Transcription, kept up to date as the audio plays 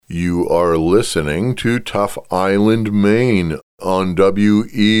You are listening to Tough Island, Maine on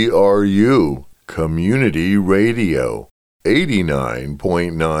WERU Community Radio,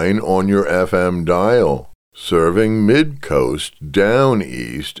 89.9 on your FM dial, serving Mid-Coast, Down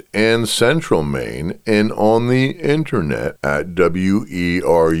East, and Central Maine, and on the internet at weru.org.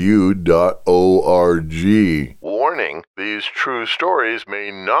 Warning, these true stories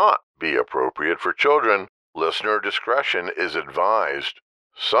may not be appropriate for children. Listener discretion is advised.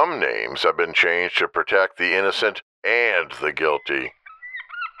 Some names have been changed to protect the innocent and the guilty.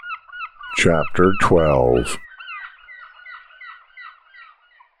 Chapter 12.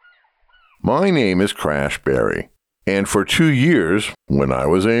 My name is Crashberry, and for 2 years, when I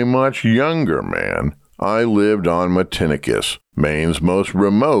was a much younger man, I lived on Matinicus, Maine's most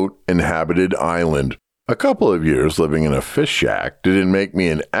remote inhabited island. A couple of years living in a fish shack didn't make me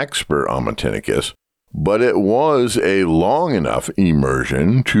an expert on Matinicus, but it was a long enough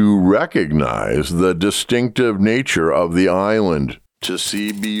immersion to recognize the distinctive nature of the island, to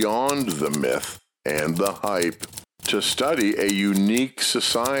see beyond the myth and the hype, to study a unique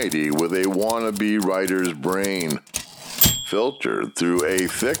society with a wannabe writer's brain, filtered through a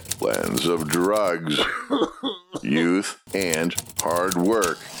thick lens of drugs, youth, and hard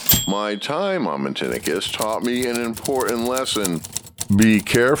work. My time on Matinicus taught me an important lesson. Be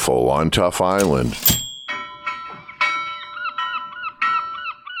careful on Tough Island.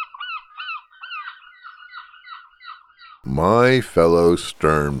 My fellow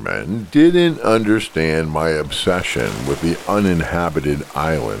sternmen didn't understand my obsession with the uninhabited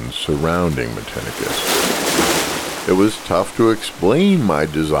islands surrounding Matinicus. It was tough to explain my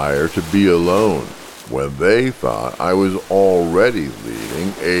desire to be alone when they thought I was already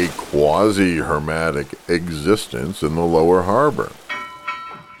leading a quasi-hermetic existence in the lower harbor.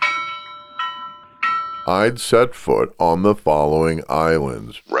 I'd set foot on the following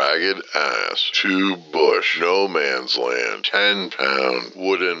islands: Ragged Ass, 2 Bush, No Man's Land, 10-pound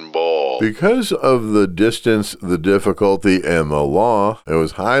wooden ball. Because of the distance, the difficulty, and the law, it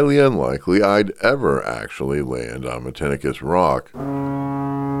was highly unlikely I'd ever actually land on Matinicus Rock.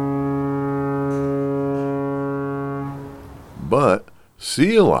 But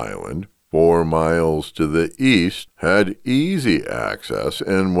Seal Island, 4 miles to the east, had easy access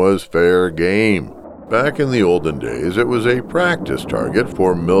and was fair game. Back in the olden days, it was a practice target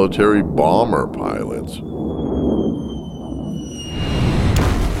for military bomber pilots.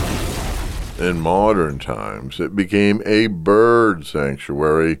 In modern times, it became a bird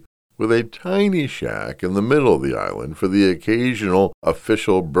sanctuary, with a tiny shack in the middle of the island for the occasional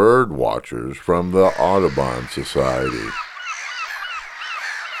official bird watchers from the Audubon Society.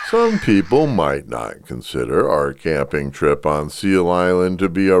 Some people might not consider our camping trip on Seal Island to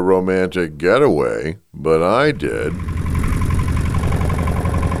be a romantic getaway, but I did.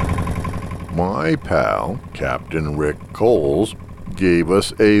 My pal, Captain Rick Coles, gave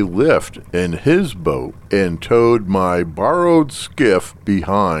us a lift in his boat and towed my borrowed skiff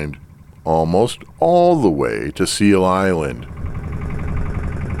behind, almost all the way to Seal Island.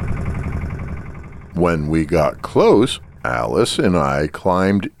 When we got close, Alice and I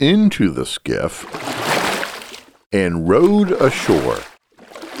climbed into the skiff and rowed ashore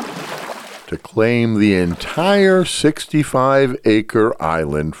to claim the entire 65-acre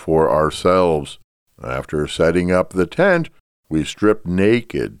island for ourselves. After setting up the tent, we stripped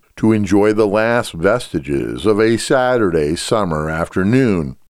naked to enjoy the last vestiges of a Saturday summer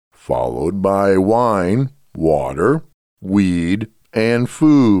afternoon, followed by wine, water, weed, and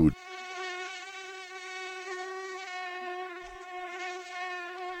food.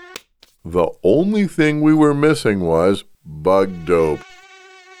 The only thing we were missing was bug dope.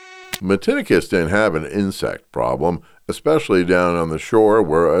 Matinicus didn't have an insect problem, especially down on the shore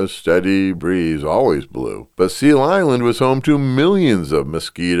where a steady breeze always blew. But Seal Island was home to millions of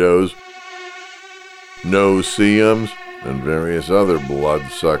mosquitoes, no-see-ums, and various other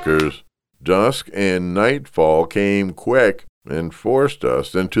bloodsuckers. Dusk and nightfall came quick and forced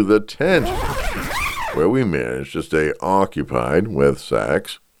us into the tent, where we managed to stay occupied with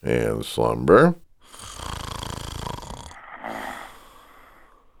sex and slumber.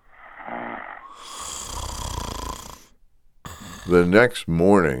 The next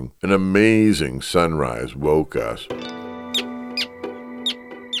morning, an amazing sunrise woke us.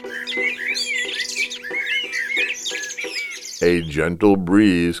 A gentle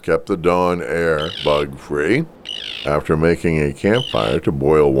breeze kept the dawn air bug-free. After making a campfire to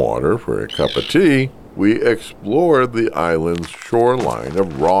boil water for a cup of tea, we explored the island's shoreline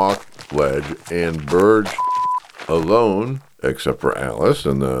of rock, ledge, and bird alone, except for Alice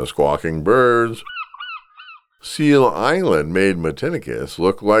and the squawking birds. Seal Island made Matinicus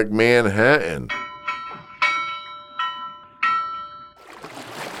look like Manhattan.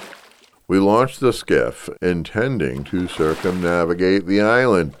 We launched the skiff, intending to circumnavigate the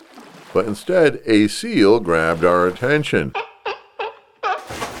island, but instead a seal grabbed our attention.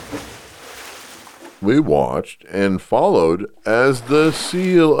 We watched and followed as the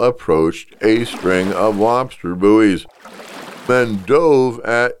seal approached a string of lobster buoys, then dove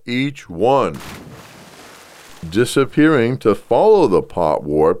at each one, disappearing to follow the pot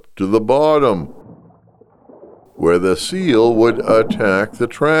warp to the bottom, where the seal would attack the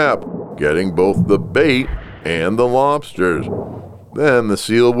trap, getting both the bait and the lobsters. Then the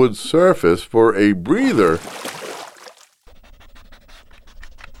seal would surface for a breather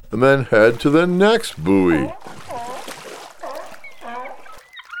and then head to the next buoy.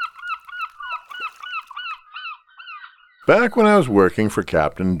 Back when I was working for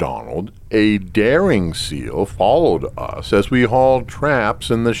Captain Donald, a daring seal followed us as we hauled traps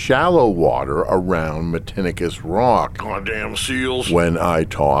in the shallow water around Matinicus Rock. Goddamn seals. When I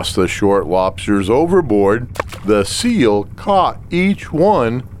tossed the short lobsters overboard, the seal caught each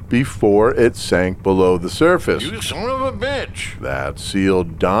one before it sank below the surface. You son of a bitch. That seal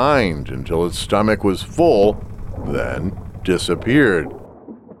dined until its stomach was full, then disappeared.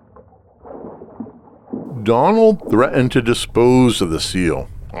 Donald threatened to dispose of the seal.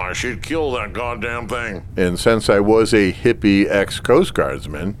 I should kill that goddamn thing. And since I was a hippie ex-Coast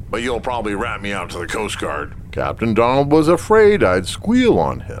Guardsman, But you'll probably rat me out to the Coast Guard. Captain Donald was afraid I'd squeal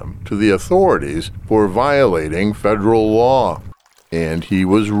on him to the authorities for violating federal law. And he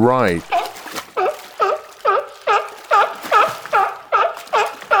was right.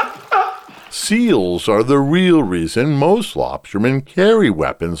 Seals are the real reason most lobstermen carry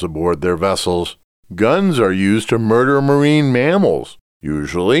weapons aboard their vessels. Guns are used to murder marine mammals,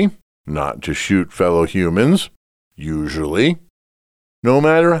 usually, not to shoot fellow humans, usually. No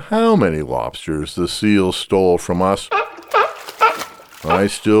matter how many lobsters the seals stole from us, I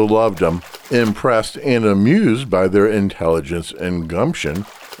still loved them. Impressed and amused by their intelligence and gumption,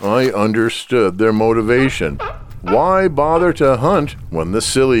 I understood their motivation. Why bother to hunt when the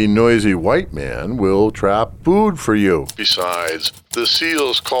silly, noisy white man will trap food for you? Besides, the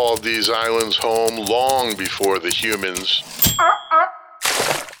seals called these islands home long before the humans.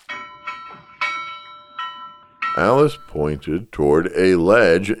 Alice pointed toward a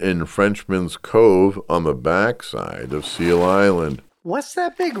ledge in Frenchman's Cove on the backside of Seal Island. What's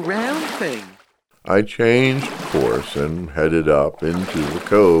that big round thing? I changed course and headed up into the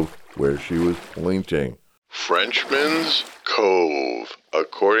cove where she was pointing. Frenchman's Cove.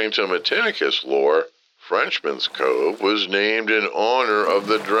 According to Matinicus lore, Frenchman's Cove was named in honor of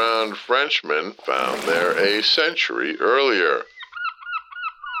the drowned Frenchman found there a century earlier.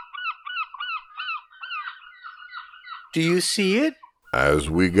 Do you see it? As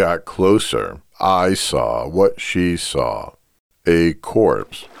we got closer, I saw what she saw. A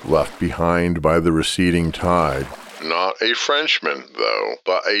corpse left behind by the receding tide. Not a Frenchman, though,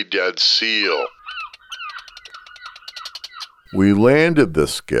 but a dead seal. We landed the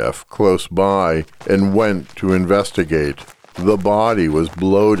skiff close by and went to investigate. The body was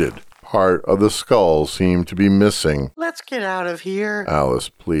bloated. Part of the skull seemed to be missing. Let's get out of here. Alice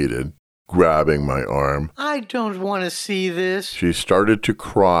pleaded, grabbing my arm. I don't want to see this. She started to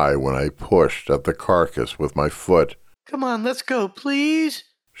cry when I pushed at the carcass with my foot. Come on, let's go, please.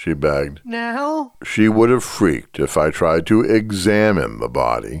 She begged. Now? She would have freaked if I tried to examine the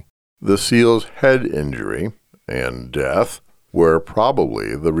body. The seal's head injury and death were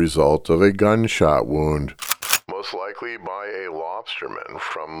probably the result of a gunshot wound, most likely by a lobsterman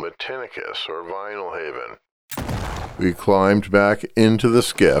from Matinicus or Vinyl Haven. We climbed back into the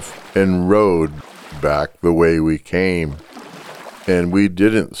skiff and rowed back the way we came, and we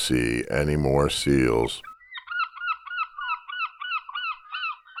didn't see any more seals.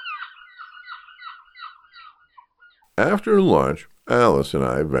 After lunch, Alice and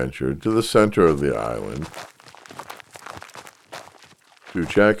I ventured to the center of the island to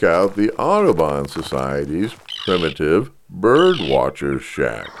check out the Audubon Society's primitive birdwatcher's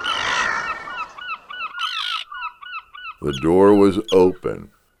shack. The door was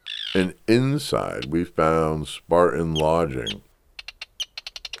open, and inside we found Spartan lodging.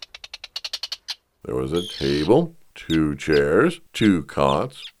 There was a table, 2 chairs, 2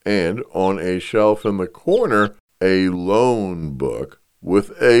 cots, and on a shelf in the corner, a loan book with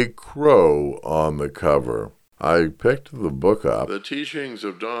a crow on the cover. I picked the book up. The Teachings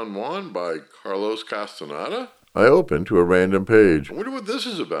of Don Juan by Carlos Castaneda? I opened to a random page. I wonder what this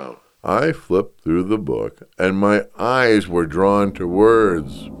is about. I flipped through the book, and my eyes were drawn to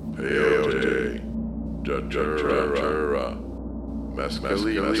words. Peyote. datura,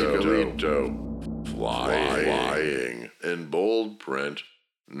 mescalito, flying, in bold print,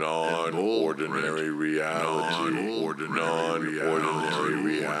 non-ordinary reality.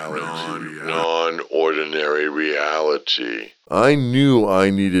 I knew I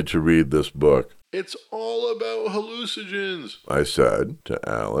needed to read this book. It's all about hallucinogens, I said to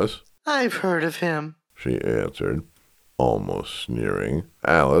Alice. I've heard of him, she answered, almost sneering.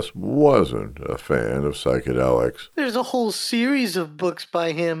 Alice wasn't a fan of psychedelics. There's a whole series of books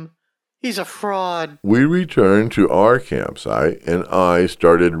by him. He's a fraud. We returned to our campsite, and I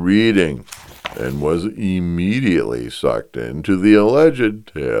started reading, and was immediately sucked into the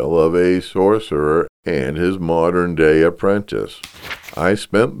alleged tale of a sorcerer and his modern-day apprentice. I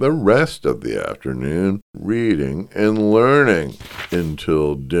spent the rest of the afternoon reading and learning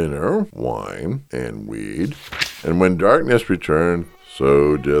until dinner, wine, and weed. And when darkness returned,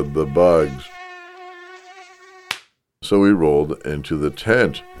 so did the bugs. So we rolled into the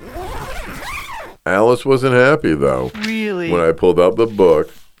tent. Alice wasn't happy, though, Really? when I pulled out the book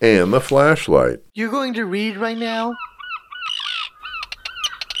and the flashlight. You're going to read right now?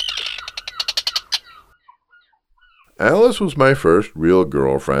 Alice was my first real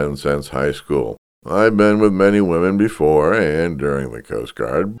girlfriend since high school. I've been with many women before and during the Coast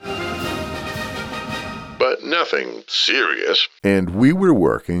Guard, but nothing serious. And we were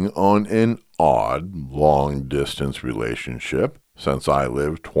working on an odd, long-distance relationship. Since I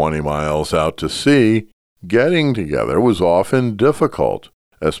lived 20 miles out to sea, getting together was often difficult,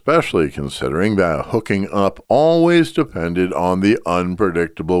 especially considering that hooking up always depended on the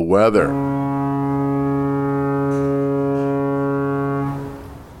unpredictable weather.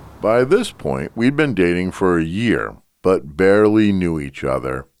 By this point, we'd been dating for a year, but barely knew each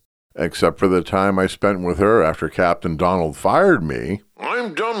other. Except for the time I spent with her after Captain Donald fired me.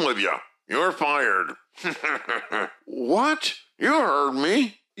 I'm done with you. You're fired. What? You heard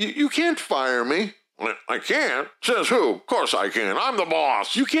me. You can't fire me. I can't. Says who? Of course I can. I'm the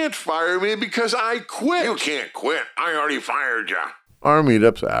boss. You can't fire me because I quit. You can't quit. I already fired you. Our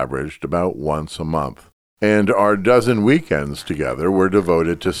meetups averaged about once a month, and our dozen weekends together were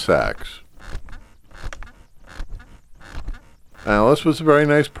devoted to sex. Alice was a very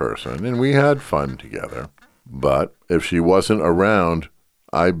nice person, and we had fun together. But if she wasn't around,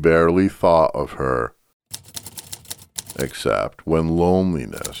 I barely thought of her. Except when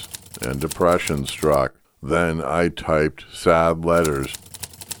loneliness and depression struck, then I typed sad letters,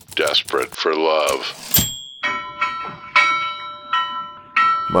 desperate for love.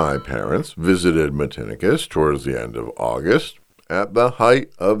 My parents visited Matinicus towards the end of August, at the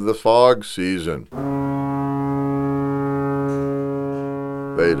height of the fog season.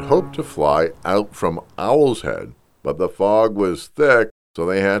 They'd hoped to fly out from Owl's Head, but the fog was thick, so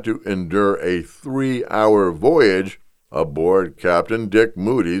they had to endure a 3-hour voyage aboard Captain Dick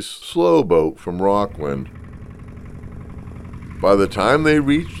Moody's slow boat from Rockland. By the time they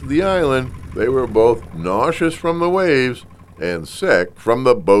reached the island, they were both nauseous from the waves and sick from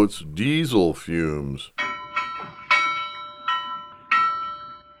the boat's diesel fumes.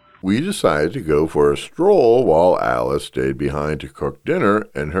 We decided to go for a stroll while Alice stayed behind to cook dinner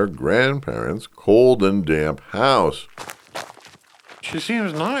in her grandparents' cold and damp house. She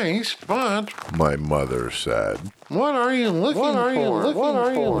seems nice, but My mother said. what are you looking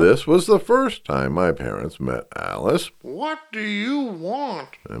for? This was the first time my parents met Alice, What do you want?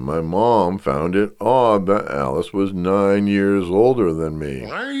 and my mom found it odd that Alice was 9 years older than me.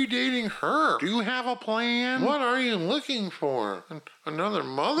 Why are you dating her? Do you have a plan? What are you looking for? Another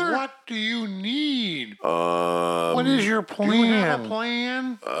mother? What do you need? What is your plan? Do you have a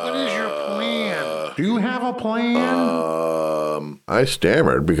plan? What is your plan? Do you have a plan? I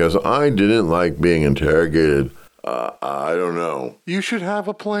stammered because I didn't like being interrogated. I don't know. You should have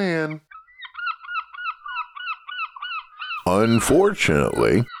a plan.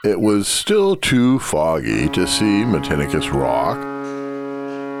 Unfortunately, it was still too foggy to see Matinicus Rock,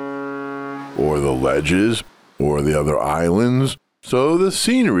 or the ledges, or the other islands, so the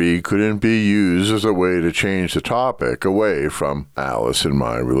scenery couldn't be used as a way to change the topic away from Alice and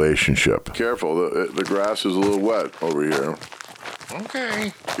my relationship. Careful, the grass is a little wet over here.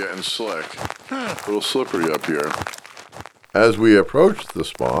 Okay. Getting slick. A little slippery up here. As we approached the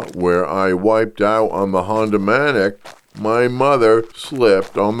spot where I wiped out on the Honda Manic, my mother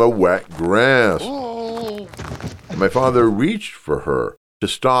slipped on the wet grass. Oh. My father reached for her to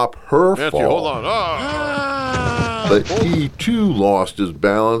stop her Matthew, fall. hold on. But he too lost his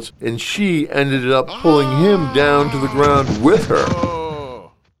balance, and she ended up pulling him down to the ground with her.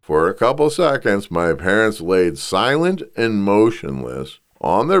 Oh. For a couple seconds, my parents laid silent and motionless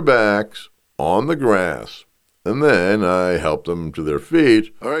on their backs on the grass, and then I helped them to their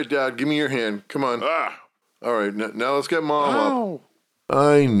feet. All right, Dad, give me your hand. Come on. All right, now let's get Mom up.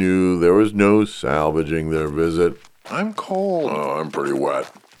 I knew there was no salvaging their visit. I'm cold. Oh, I'm pretty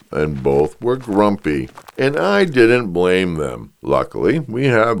wet. And both were grumpy, and I didn't blame them. Luckily, we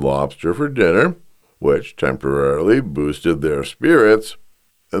had lobster for dinner, which temporarily boosted their spirits,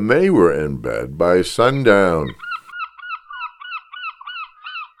 and they were in bed by sundown.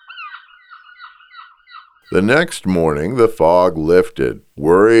 The next morning, the fog lifted.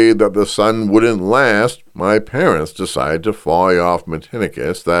 Worried that the sun wouldn't last, my parents decided to fly off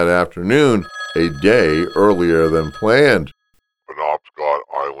Matinicus that afternoon, a day earlier than planned. Penobscot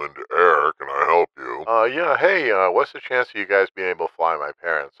Island Air, can I help you? What's the chance of you guys being able to fly my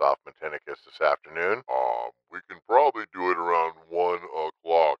parents off Matinicus this afternoon? We can probably do it around 1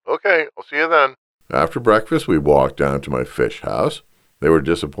 o'clock. Okay, I'll see you then. After breakfast, we walked down to my fish house. They were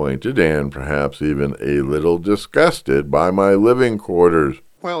disappointed and perhaps even a little disgusted by my living quarters.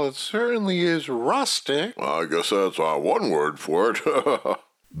 Well, it certainly is rustic. I guess that's one word for it.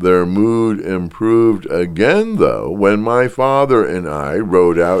 Their mood improved again, though, when my father and I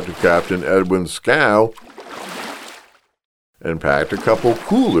rode out to Captain Edwin's scow and packed a couple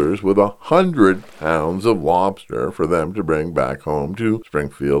coolers with 100 pounds of lobster for them to bring back home to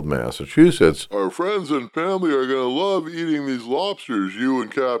Springfield, Massachusetts. Our friends and family are going to love eating these lobsters you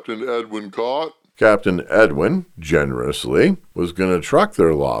and Captain Edwin caught. Captain Edwin, generously, was going to truck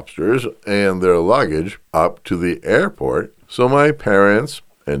their lobsters and their luggage up to the airport so my parents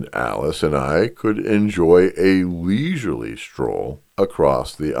and Alice and I could enjoy a leisurely stroll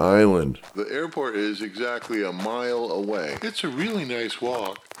across the island. The airport is exactly a mile away. It's a really nice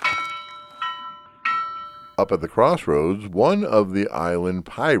walk. Up at the crossroads, one of the island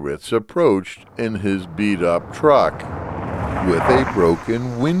pirates approached in his beat-up truck with a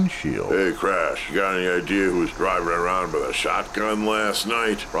broken windshield. Hey, Crash, you got any idea who was driving around with a shotgun last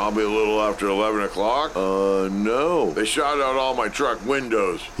night? Probably a little after 11 o'clock? No. They shot out all my truck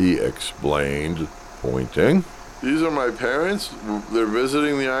windows, he explained, pointing. These are my parents. They're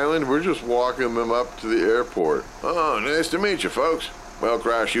visiting the island. We're just walking them up to the airport. Oh, nice to meet you, folks. Well,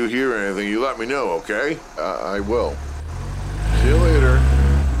 Crash, you hear anything, you let me know, okay? I will. See you later.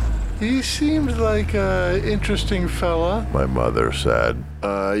 He seems like an interesting fella, my mother said.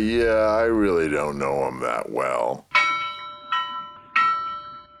 Yeah, I really don't know him that well.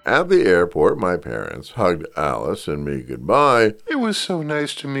 At the airport, my parents hugged Alice and me goodbye. It was so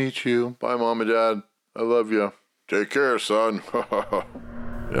nice to meet you. Bye, Mom and Dad. I love you. Take care, son.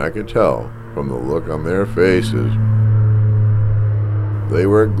 And I could tell from the look on their faces, they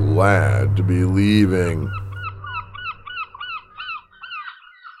were glad to be leaving.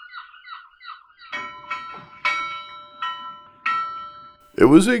 It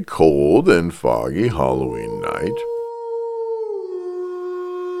was a cold and foggy Halloween night.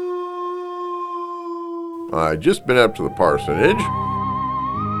 I'd just been up to the parsonage,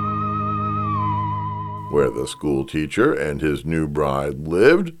 where the school teacher and his new bride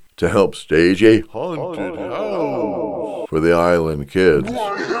lived, to help stage a haunted house for the island kids.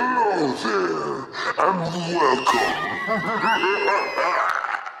 Why, hello there, and welcome.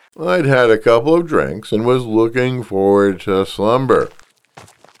 I'd had a couple of drinks and was looking forward to slumber.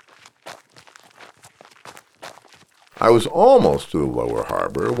 I was almost to the lower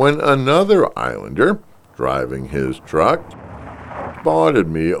harbor when another islander, driving his truck, spotted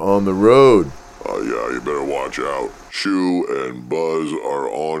me on the road. Yeah, you better watch out. Shu and Buzz are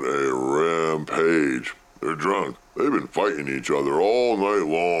on a rampage. They're drunk. They've been fighting each other all night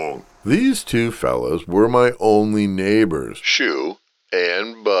long. These two fellows were my only neighbors, Shu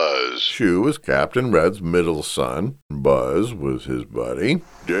and Buzz. Shu was Captain Red's middle son. Buzz was his buddy.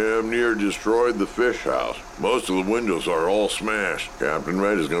 Damn near destroyed the fish house. Most of the windows are all smashed. Captain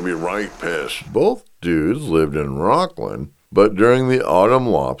Red is going to be right pissed. Both dudes lived in Rockland, but during the autumn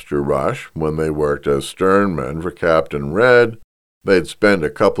lobster rush, when they worked as sternmen for Captain Red, they'd spend a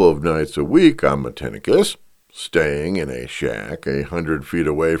couple of nights a week on Matinicus, staying in a shack 100 feet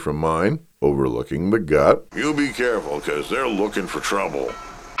away from mine, overlooking the gut. You be careful, 'cause they're looking for trouble.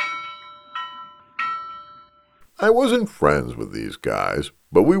 I wasn't friends with these guys,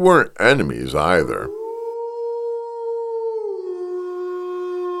 but we weren't enemies either.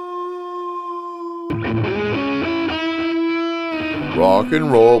 Rock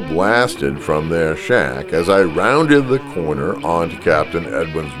and roll blasted from their shack as I rounded the corner onto Captain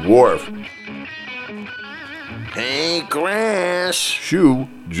Edwin's wharf. Hey, Crash! Shu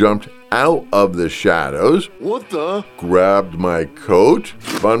jumped out of the shadows. What the? Grabbed my coat,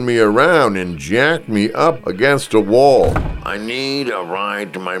 spun me around, and jacked me up against a wall. I need a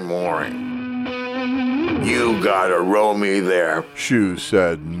ride to my mooring. You gotta row me there, Shu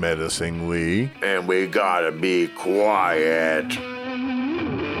said menacingly. And we gotta be quiet.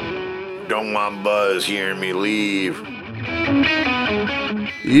 Don't want Buzz hearing me leave.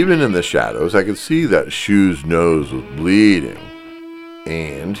 Even in the shadows, I could see that Shu's nose was bleeding.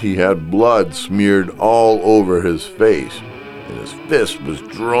 And he had blood smeared all over his face. And his fist was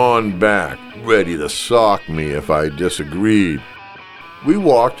drawn back, ready to sock me if I disagreed. We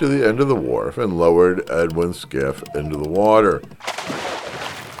walked to the end of the wharf and lowered Edwin's skiff into the water.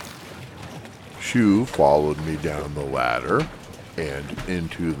 Shu followed me down the ladder and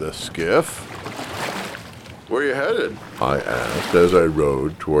into the skiff. Where are you headed? I asked as I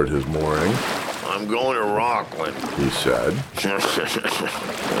rowed toward his mooring. I'm going to Rockland, he said.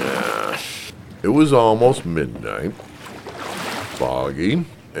 It was almost midnight, foggy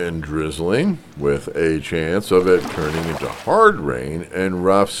and drizzling, with a chance of it turning into hard rain and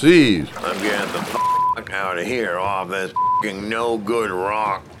rough seas. I'm getting the fuck out of here off this fucking no good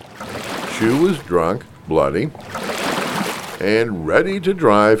rock. Shu was drunk, bloody, and ready to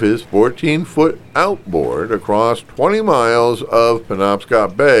drive his 14-foot outboard across 20 miles of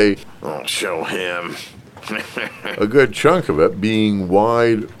Penobscot Bay. I'll show him. A good chunk of it being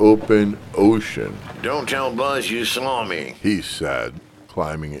wide open ocean. Don't tell Buzz you saw me, he said,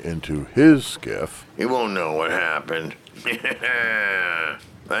 climbing into his skiff. He won't know what happened.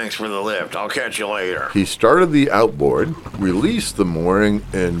 Thanks for the lift. I'll catch you later. He started the outboard, released the mooring,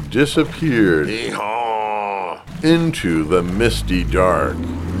 and disappeared into the misty dark.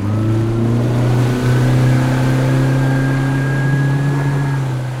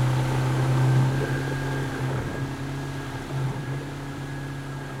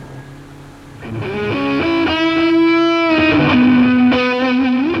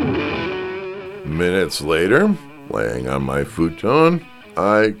 Minutes later, laying on my futon,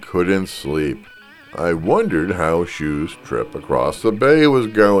 I couldn't sleep. I wondered how Shu's trip across the bay was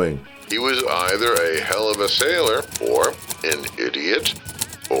going. He was either a hell of a sailor, or an idiot,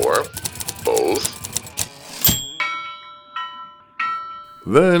 or both.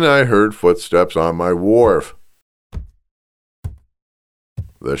 Then I heard footsteps on my wharf.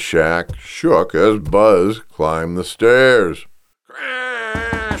 The shack shook as Buzz climbed the stairs.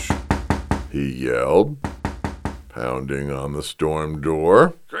 Crash! He yelled, pounding on the storm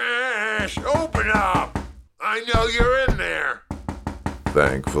door. Crash! Open up! I know you're in there!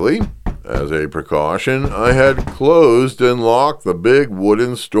 Thankfully, as a precaution, I had closed and locked the big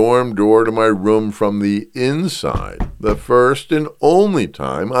wooden storm door to my room from the inside. The first and only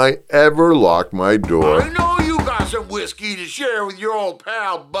time I ever locked my door. I know you got some whiskey to share with your old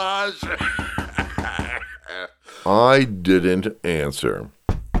pal, Buzz. I didn't answer.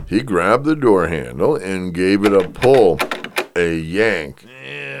 He grabbed the door handle and gave it a pull, a yank.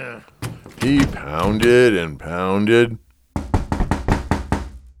 Yeah. He pounded and pounded,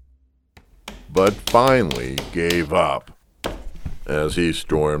 but finally gave up. As he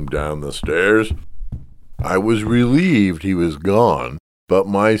stormed down the stairs, I was relieved he was gone, but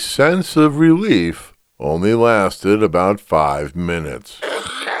my sense of relief only lasted about 5 minutes.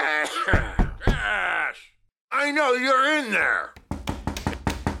 I know you're in there.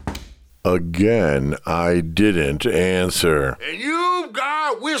 Again, I didn't answer. And you've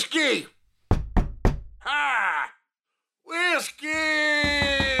got whiskey. Ha!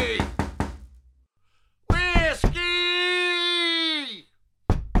 Whiskey! Whiskey!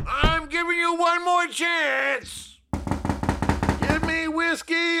 I'm giving you one more chance. Give me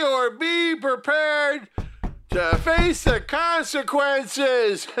whiskey or be prepared to face the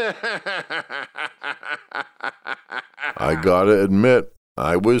consequences. I gotta admit,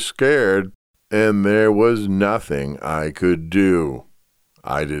 I was scared, and there was nothing I could do.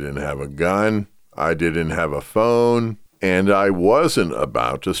 I didn't have a gun, I didn't have a phone, and I wasn't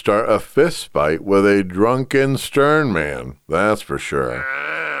about to start a fist fight with a drunken stern man, that's for sure.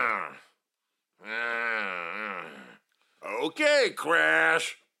 Okay,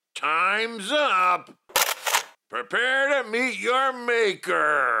 Crash, time's up. Prepare to meet your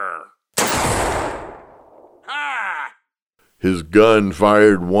maker. Ha! His gun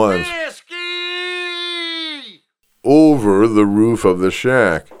fired once. Whiskey! Over the roof of the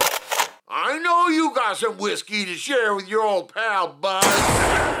shack. I know you got some whiskey to share with your old pal, Buzz.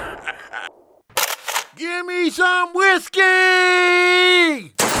 Give me some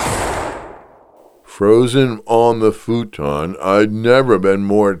whiskey! Frozen on the futon, I'd never been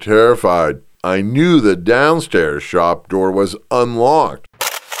more terrified. I knew the downstairs shop door was unlocked.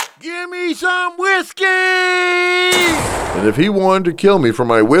 Give me some whiskey! And if he wanted to kill me for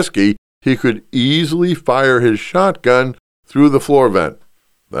my whiskey, he could easily fire his shotgun through the floor vent.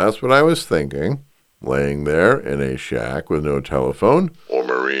 That's what I was thinking. laying there in a shack with no telephone or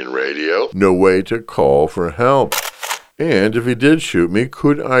marine radio, no way to call for help. And if he did shoot me,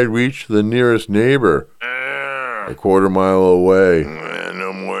 could I reach the nearest neighbor? A quarter-mile away.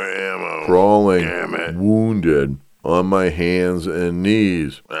 No more ammo. Crawling, Damn it. wounded, on my hands and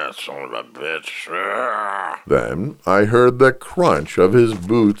knees. That son of a bitch. Then I heard the crunch of his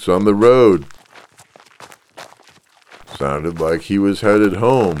boots on the road. Sounded like he was headed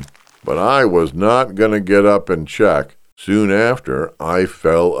home, but I was not going to get up and check. Soon after, I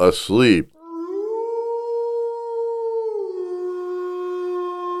fell asleep.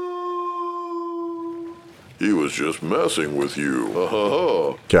 He was just messing with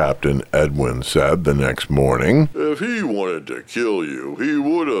you. Captain Edwin said the next morning. If he wanted to kill you, he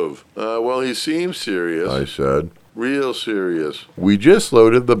would have. Well, he seems serious, I said. Real serious. We just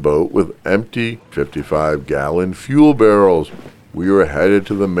loaded the boat with empty 55-gallon fuel barrels. We were headed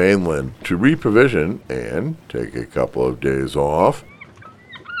to the mainland to reprovision and take a couple of days off.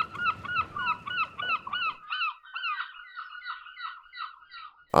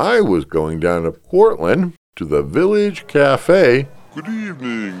 I was going down to Portland to the Village Cafe. Good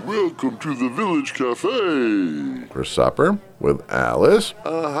evening. Welcome to the Village Cafe. For supper with Alice.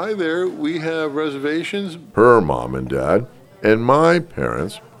 Hi there. We have reservations. Her mom and dad. And my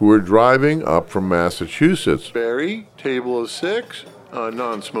parents, who were driving up from Massachusetts. Barry, table of 6.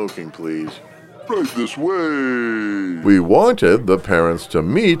 Non-smoking, please. Right this way. We wanted the parents to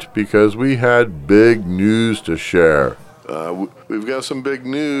meet because we had big news to share. We've got some big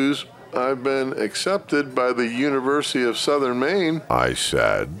news. I've been accepted by the University of Southern Maine, I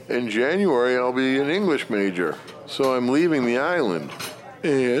said. In January, I'll be an English major, so I'm leaving the island.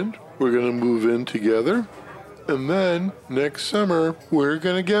 And we're going to move in together. And then, next summer, we're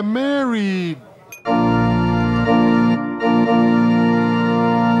going to get married.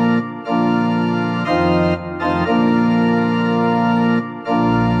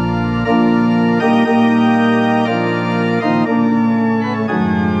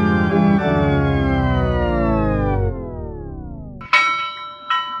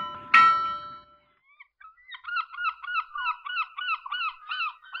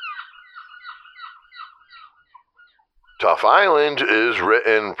 Tough Island is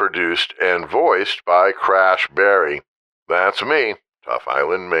written, produced, and voiced by Crash Berry. That's me. Tough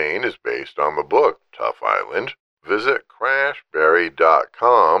Island, Maine is based on the book Tough Island. Visit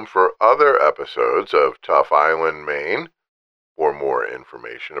crashberry.com for other episodes of Tough Island, Maine, for more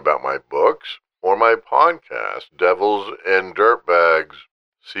information about my books, or my podcast, Devils and Dirtbags.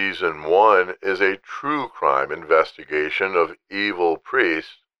 Season 1 is a true crime investigation of evil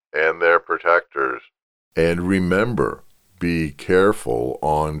priests and their protectors. And remember, be careful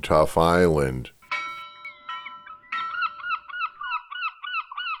on Tough Island.